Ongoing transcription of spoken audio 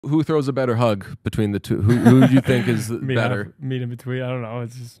Who throws a better hug between the two? Who do you think is better? Meet in between. I don't know.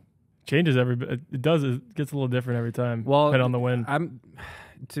 It's just changes every. It does. It gets a little different every time. Well, depending on the wind.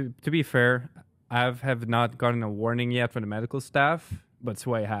 To be fair, I have not gotten a warning yet from the medical staff, but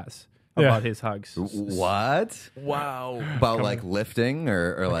Sway has about his hugs. What? Wow. About like lifting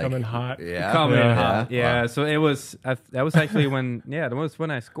or like coming hot. Yeah, Coming Yeah. hot. Yeah. Wow. So it was. That was actually when. Yeah, that was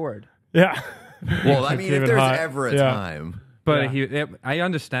when I scored. Yeah. Well, I mean, Came if in there's hot. ever a Yeah. time. But I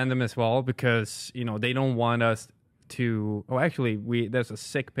understand them as well because they don't want us to. Oh, actually, there's a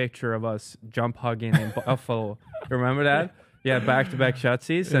sick picture of us jump hugging in Buffalo. Remember that? Yeah, back-to-back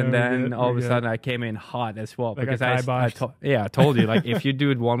shotsies, and then all of a sudden I came in hot as well because I told you like if you do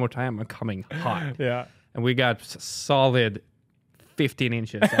it one more time, I'm coming hot. Yeah. And we got solid 15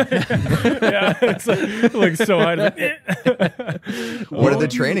 inches. Yeah. It's like so hot. What did the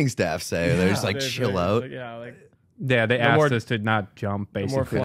training staff say? They're just like chill out. Yeah. Like Yeah, they No asked more- us to not jump, basically.